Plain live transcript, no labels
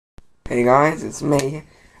Hey guys, it's me,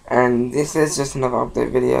 and this is just another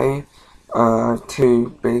update video. Two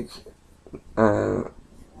big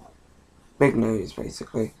news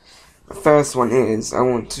basically. The first one is I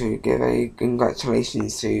want to give a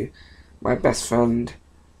congratulations to my best friend,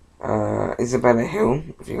 Isabella Hill.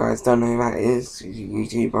 If you guys don't know who that is, she's a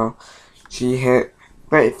YouTuber. She hit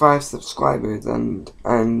 35 subscribers, and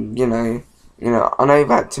I know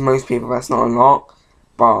that to most people that's not a lot,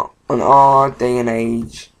 but on our day and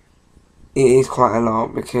age, it is quite a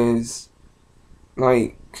lot because,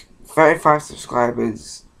 like, 35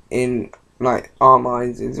 subscribers in, like, our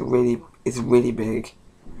minds is really big.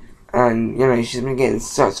 And, she's been getting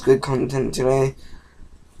such good content today.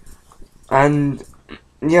 And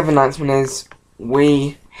the other announcement is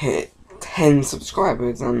we hit 10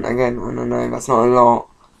 subscribers. And again, I don't know, that's not a lot,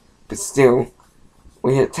 but still,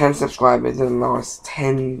 we hit 10 subscribers in the last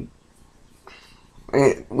 10.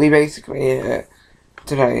 We basically hit it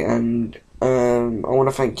today, and I want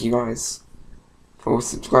to thank you guys for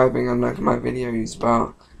subscribing and liking my videos,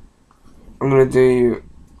 but I'm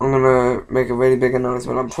gonna make a really big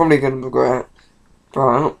announcement. I'm probably gonna regret,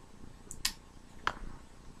 but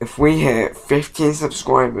if we hit 15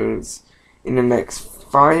 subscribers in the next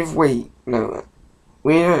 5 weeks, no,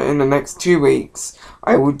 in the next 2 weeks,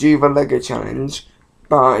 I will do the Lego challenge,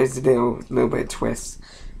 but it's a little bit of twist.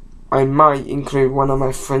 I might include one of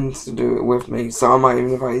my friends to do it with me, so I might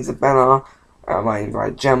invite Isabella, I might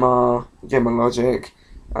invite Gemma Logic,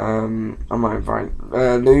 I might invite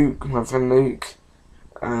Luke, my friend Luke,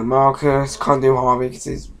 Marcus. Can't do Harvey because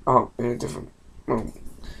he's in a different, well,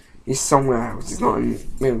 he's somewhere else, he's not in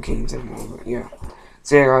Milton Keynes anymore, but yeah.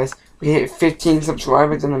 So yeah guys, we hit 15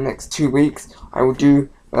 subscribers in the next 2 weeks, I will do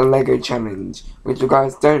a Lego challenge, which you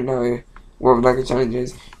guys don't know what the Lego challenge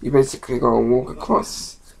is. You basically gotta walk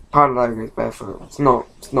across part of Legos barefoot. It's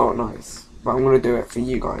not nice, but I'm gonna do it for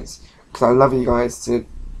you guys because I love you guys to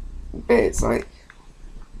bits. Like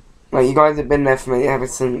you guys have been there for me ever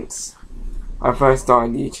since I first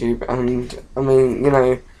started YouTube, and I mean,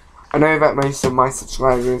 I know that most of my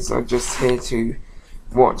subscribers are just here to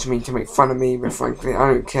watch me, to make fun of me, but frankly, I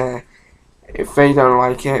don't care. If they don't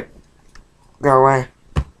like it, go away.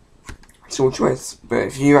 It's your choice. But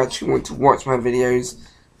if you actually want to watch my videos,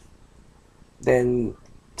 then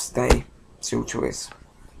stay. It's your choice.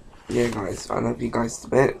 Yeah guys, I love you guys to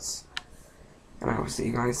bits, and I will see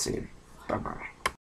you guys soon. Bye bye.